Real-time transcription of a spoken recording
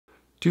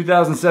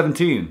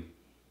2017.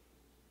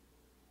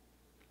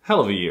 Hell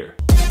of a year.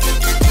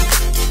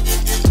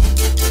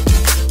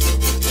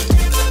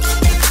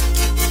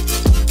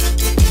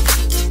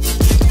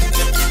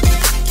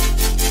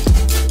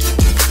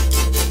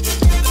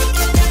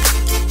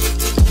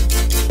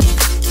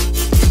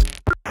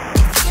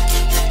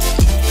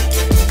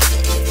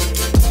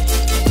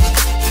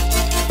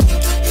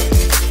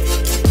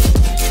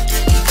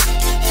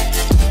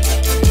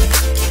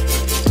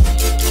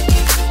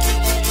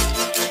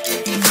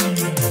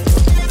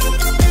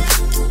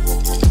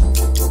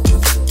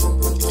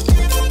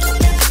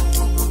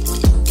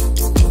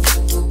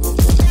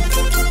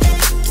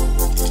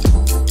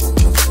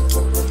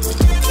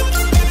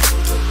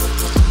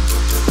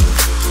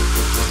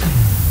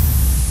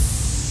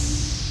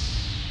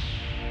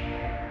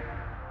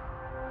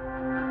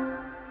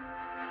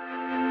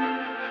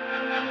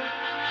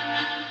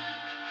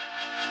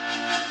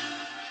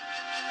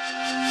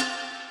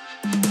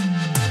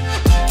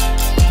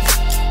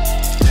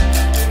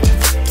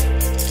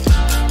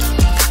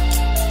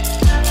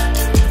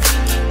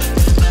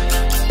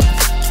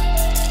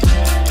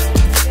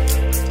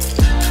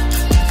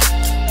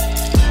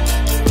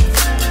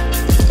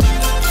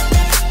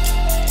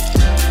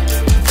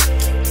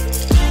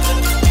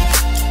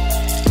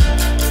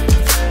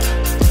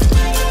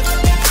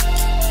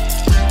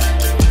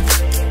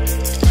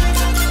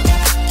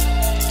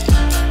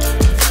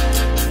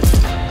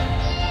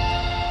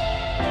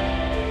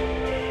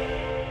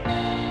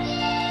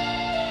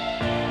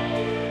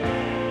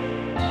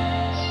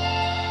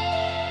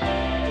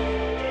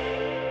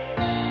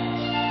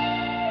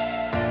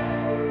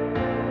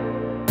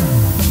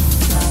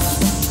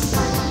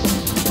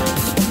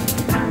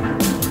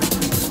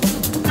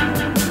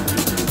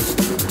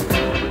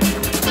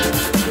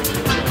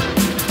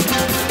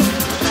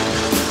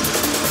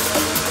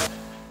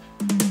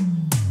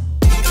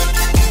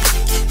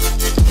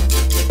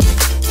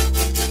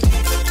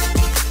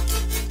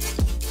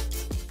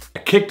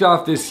 Kicked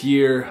off this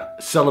year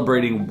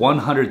celebrating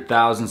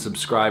 100,000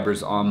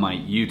 subscribers on my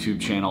YouTube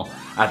channel.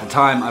 At the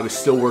time, I was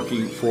still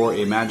working for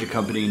a magic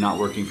company, not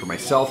working for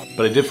myself,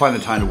 but I did find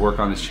the time to work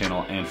on this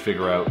channel and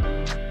figure out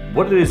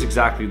what it is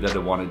exactly that I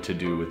wanted to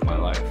do with my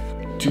life.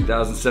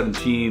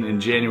 2017,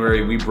 in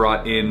January, we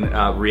brought in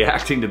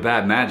reacting to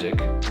bad magic,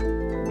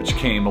 which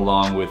came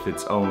along with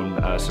its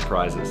own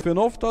surprises.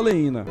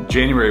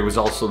 January was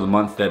also the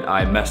month that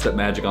I messed up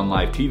magic on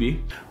live TV.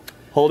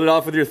 Hold it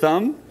off with your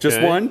thumb. Just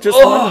okay. one. Just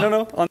one.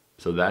 No.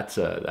 So that's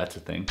a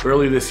thing.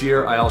 Early this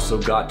year, I also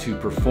got to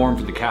perform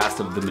for the cast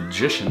of The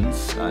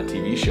Magicians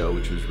TV show,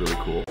 which was really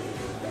cool.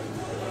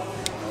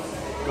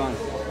 Gone.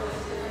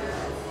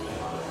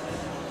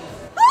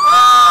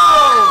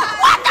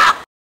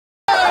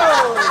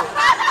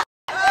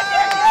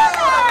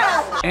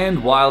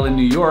 And while in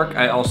New York,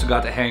 I also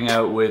got to hang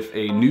out with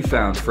a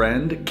newfound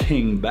friend,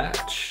 King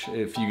Batch.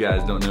 If you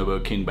guys don't know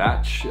about King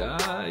Batch,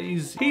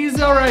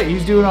 he's all right.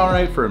 He's doing all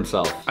right for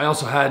himself. I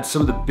also had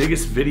some of the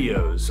biggest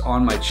videos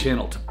on my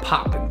channel to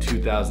pop in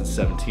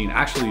 2017.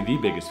 Actually, the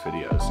biggest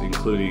videos,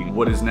 including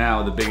what is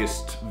now the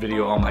biggest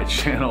video on my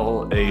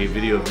channel, a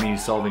video of me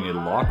solving a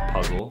lock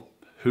puzzle.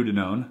 Who'd have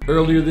known?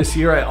 Earlier this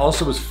year, I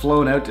also was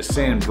flown out to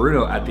San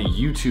Bruno at the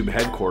YouTube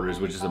headquarters,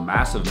 which is a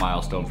massive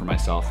milestone for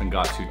myself, and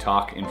got to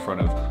talk in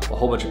front of a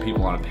whole bunch of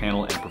people on a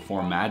panel and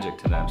perform magic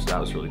to them, so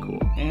that was really cool.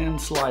 And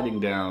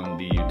sliding down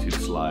the YouTube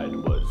slide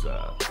was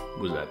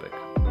epic.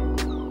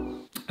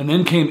 And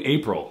then came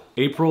April.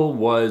 April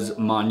was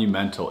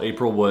monumental.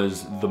 April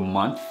was the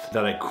month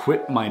that I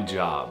quit my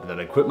job,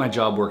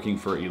 working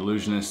for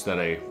Illusionists, that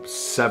I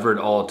severed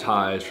all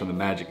ties from the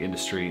magic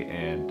industry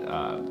and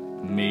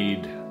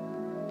made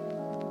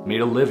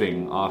a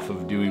living off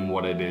of doing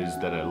what it is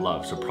that I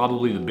love. So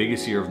probably the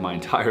biggest year of my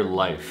entire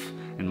life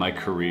and my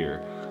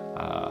career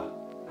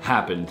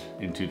happened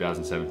in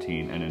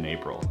 2017 and in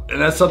April. And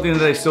that's something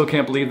that I still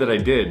can't believe that I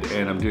did,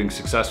 and I'm doing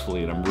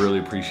successfully, and I'm really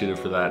appreciative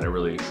for that. And I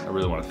really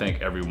want to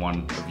thank every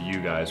one of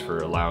you guys for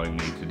allowing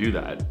me to do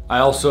that. I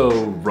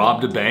also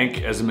robbed a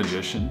bank as a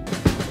magician.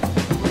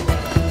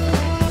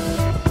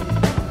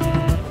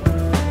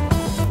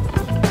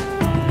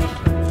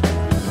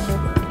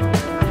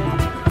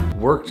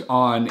 Worked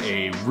on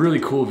a really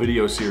cool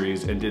video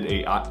series and did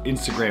a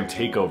Instagram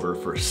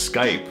takeover for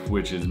Skype,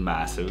 which is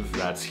massive.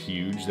 That's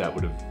huge. I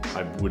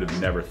would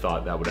have never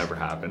thought that would ever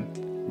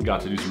happen.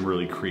 Got to do some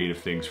really creative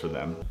things for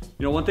them.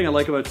 You know, one thing I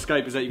like about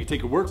Skype is that you can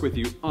take your work with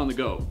you on the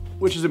go,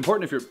 which is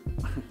important if you're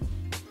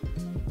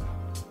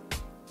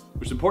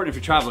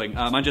traveling.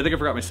 Mind you, I think I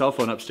forgot my cell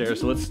phone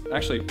upstairs, so let's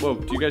actually, whoa,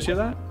 do you guys hear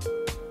that?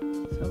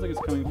 Sounds like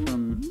it's coming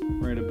from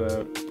right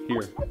about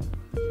here.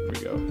 There we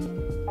go.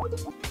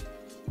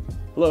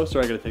 Hello,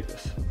 sorry, I gotta take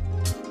this.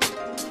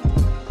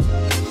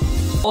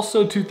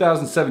 Also,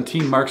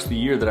 2017 marks the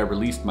year that I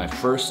released my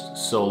first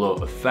solo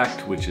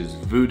effect, which is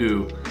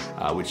Voodoo.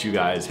 which you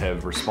guys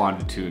have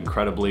responded to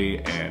incredibly,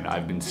 and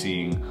I've been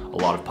seeing a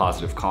lot of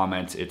positive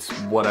comments. It's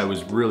what I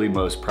was really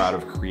most proud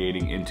of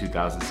creating in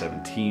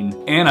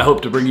 2017. And I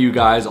hope to bring you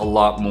guys a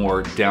lot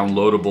more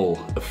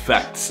downloadable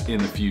effects in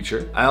the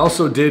future. I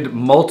also did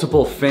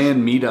multiple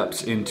fan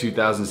meetups in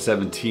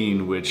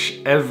 2017,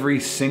 which every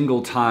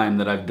single time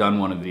that I've done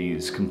one of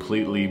these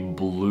completely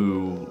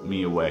blew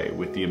me away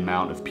with the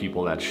amount of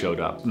people that showed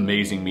up.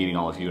 Amazing meeting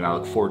all of you, and I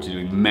look forward to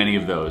doing many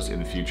of those in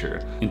the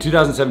future. In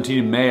 2017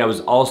 in May, I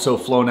was also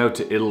flown out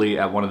to Italy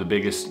at one of the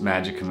biggest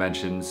magic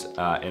conventions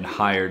and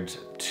hired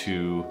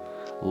to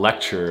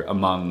lecture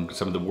among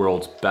some of the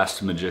world's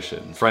best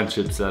magicians.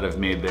 Friendships that I've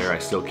made there I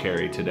still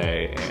carry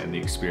today, and the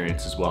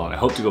experience as well, and I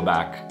hope to go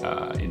back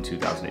in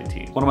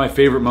 2018. One of my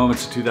favorite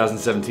moments of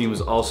 2017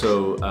 was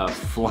also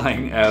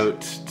flying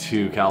out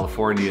to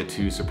California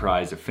to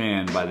surprise a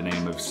fan by the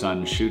name of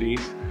Sun Shuti.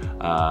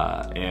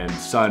 And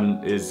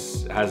Sun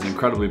has an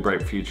incredibly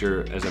bright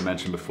future, as I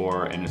mentioned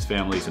before, and his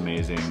family's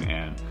amazing,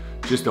 and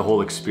just the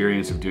whole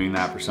experience of doing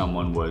that for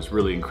someone was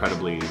really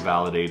incredibly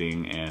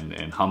validating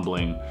and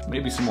humbling.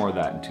 Maybe some more of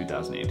that in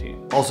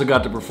 2018. Also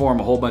got to perform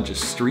a whole bunch of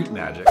street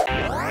magic.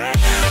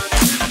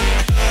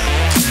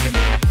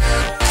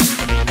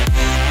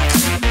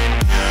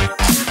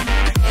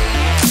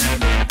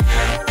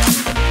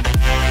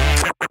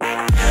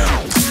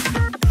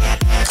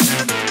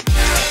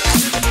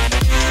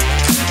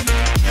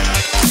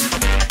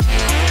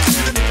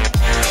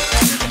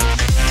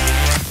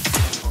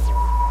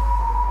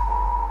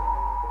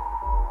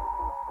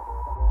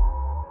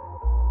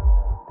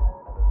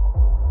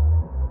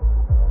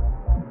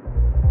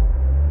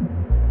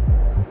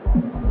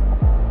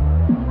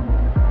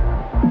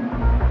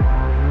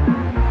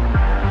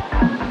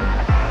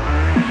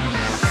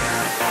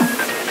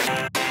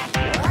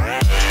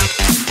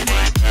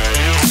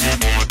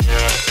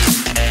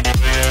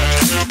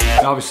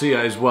 Obviously,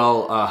 I as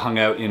well hung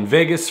out in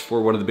Vegas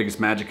for one of the biggest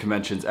magic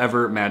conventions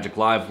ever, Magic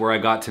Live, where I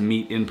got to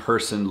meet in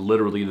person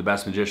literally the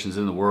best magicians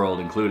in the world,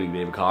 including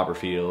David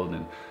Copperfield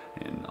and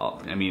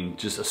I mean,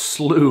 just a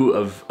slew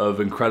of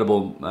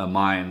incredible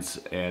minds,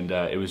 and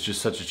it was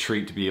just such a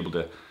treat to be able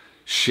to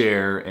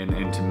share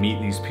and to meet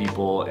these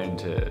people and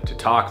to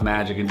talk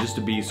magic and just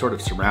to be sort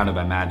of surrounded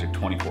by magic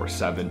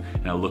 24/7,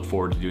 and I look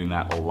forward to doing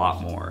that a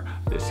lot more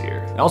this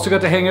year. I also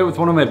got to hang out with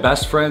one of my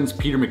best friends,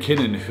 Peter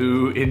McKinnon,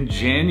 who in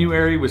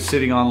January was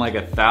sitting on like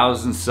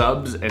 1,000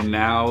 subs and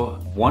now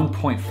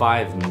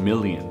 1.5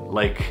 million.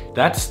 Like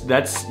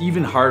that's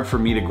even hard for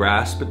me to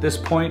grasp at this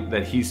point,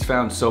 that he's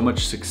found so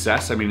much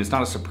success. I mean, it's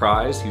not a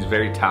surprise, he's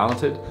very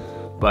talented.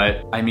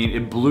 But I mean,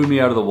 it blew me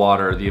out of the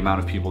water, the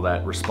amount of people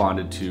that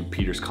responded to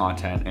Peter's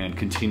content and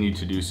continue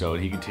to do so.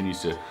 And he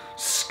continues to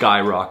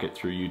skyrocket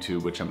through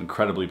YouTube, which I'm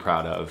incredibly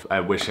proud of. I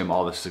wish him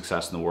all the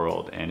success in the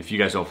world. And if you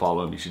guys don't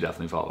follow him, you should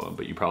definitely follow him,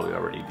 but you probably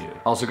already do.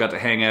 Also got to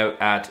hang out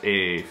at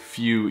a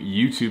few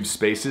YouTube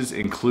spaces,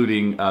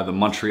 including the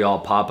Montreal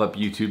pop-up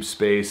YouTube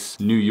space,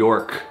 New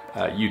York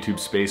YouTube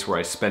space, where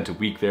I spent a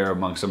week there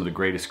among some of the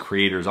greatest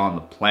creators on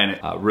the planet.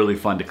 Really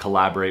fun to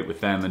collaborate with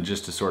them and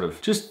just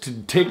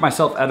to take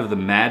myself out of the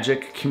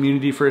magic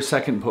community for a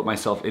second and put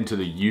myself into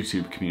the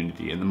YouTube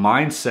community. And the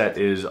mindset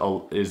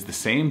is the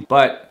same,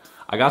 but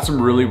I got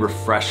some really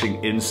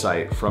refreshing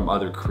insight from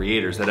other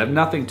creators that have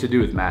nothing to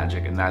do with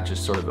magic, and that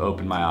just sort of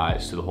opened my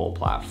eyes to the whole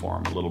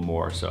platform a little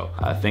more. So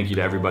thank you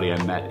to everybody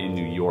I met in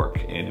New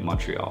York and in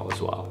Montreal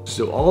as well.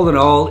 So all in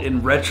all,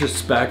 in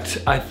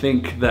retrospect, I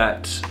think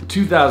that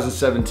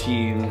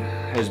 2017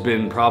 has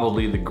been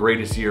probably the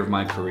greatest year of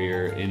my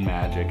career in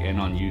magic and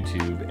on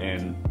YouTube,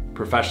 and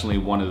professionally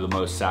one of the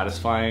most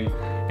satisfying,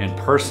 and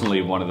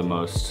personally one of the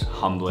most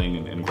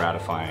humbling and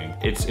gratifying.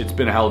 It's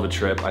been a hell of a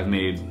trip. I've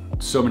made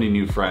so many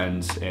new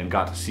friends and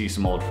got to see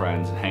some old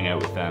friends and hang out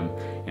with them.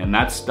 And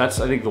that's I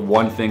think the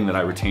one thing that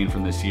I retained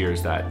from this year,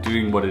 is that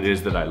doing what it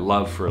is that I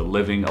love for a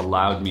living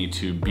allowed me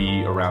to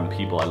be around the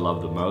people I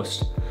love the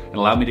most, and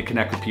allowed me to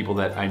connect with people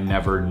that I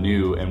never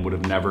knew and would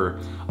have never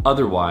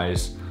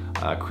otherwise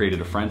created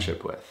a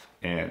friendship with.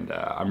 And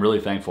I'm really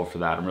thankful for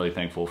that. I'm really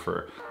thankful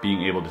for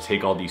being able to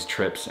take all these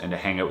trips and to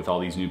hang out with all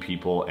these new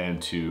people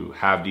and to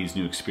have these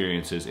new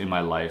experiences in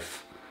my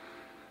life.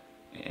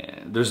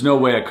 And there's no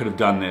way I could have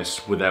done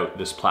this without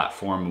this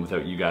platform and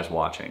without you guys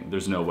watching.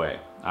 There's no way.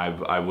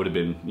 I would have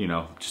been, you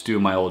know, just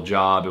doing my old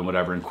job and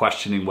whatever and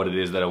questioning what it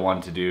is that I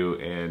wanted to do,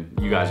 and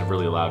you guys have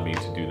really allowed me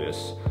to do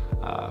this,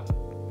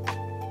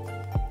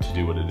 to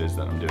do what it is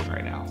that I'm doing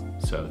right now.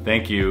 So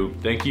thank you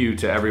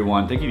to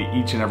everyone. Thank you to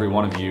each and every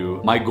one of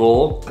you. My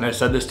goal, and I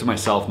said this to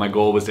myself, my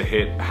goal was to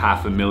hit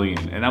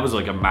 500,000, and that was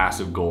like a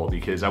massive goal,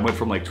 because I went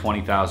from like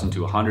 20,000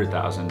 to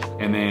 100,000,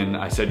 and then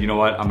I said, you know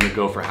what, I'm gonna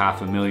go for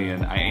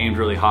 500,000. I aimed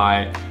really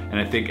high, and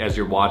I think as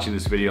you're watching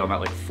this video, I'm at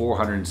like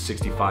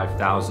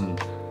 465,000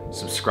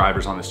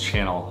 subscribers on this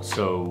channel.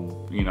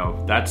 So, you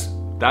know, that's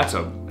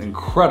an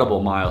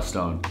incredible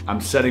milestone. I'm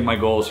setting my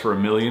goals for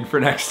 1 million for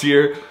next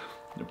year.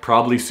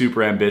 Probably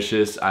super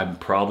ambitious. I'm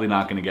probably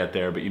not gonna get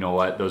there, but you know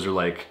what? Those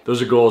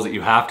are goals that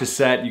you have to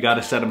set. You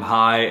gotta set them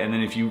high, and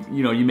then if you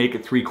make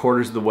it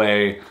 3/4 of the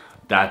way,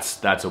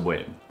 that's a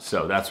win.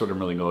 So that's what I'm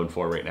really going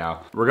for right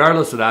now.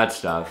 Regardless of that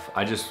stuff,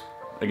 I just,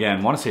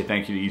 again, want to say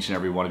thank you to each and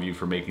every one of you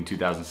for making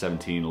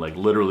 2017 like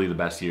literally the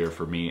best year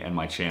for me and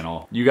my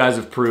channel. You guys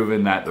have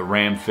proven that the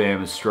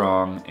RamFam is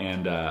strong,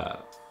 and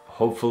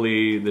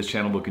hopefully this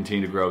channel will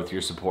continue to grow with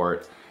your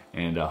support.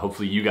 And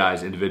hopefully you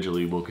guys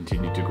individually will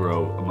continue to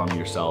grow among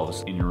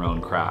yourselves in your own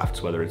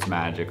crafts, whether it's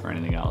magic or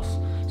anything else.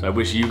 So I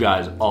wish you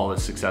guys all the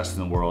success in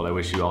the world. I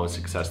wish you all the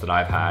success that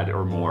I've had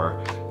or more.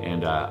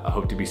 And I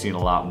hope to be seeing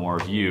a lot more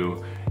of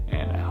you.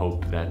 And I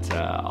hope that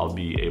I'll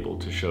be able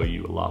to show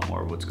you a lot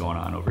more of what's going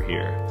on over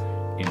here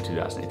in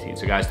 2018.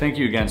 So guys, thank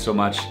you again so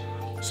much.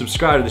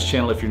 Subscribe to this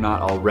channel if you're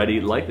not already.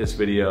 Like this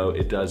video,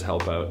 it does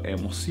help out. And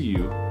we'll see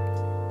you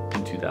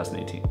in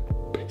 2018.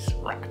 Peace.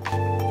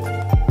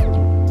 Rock.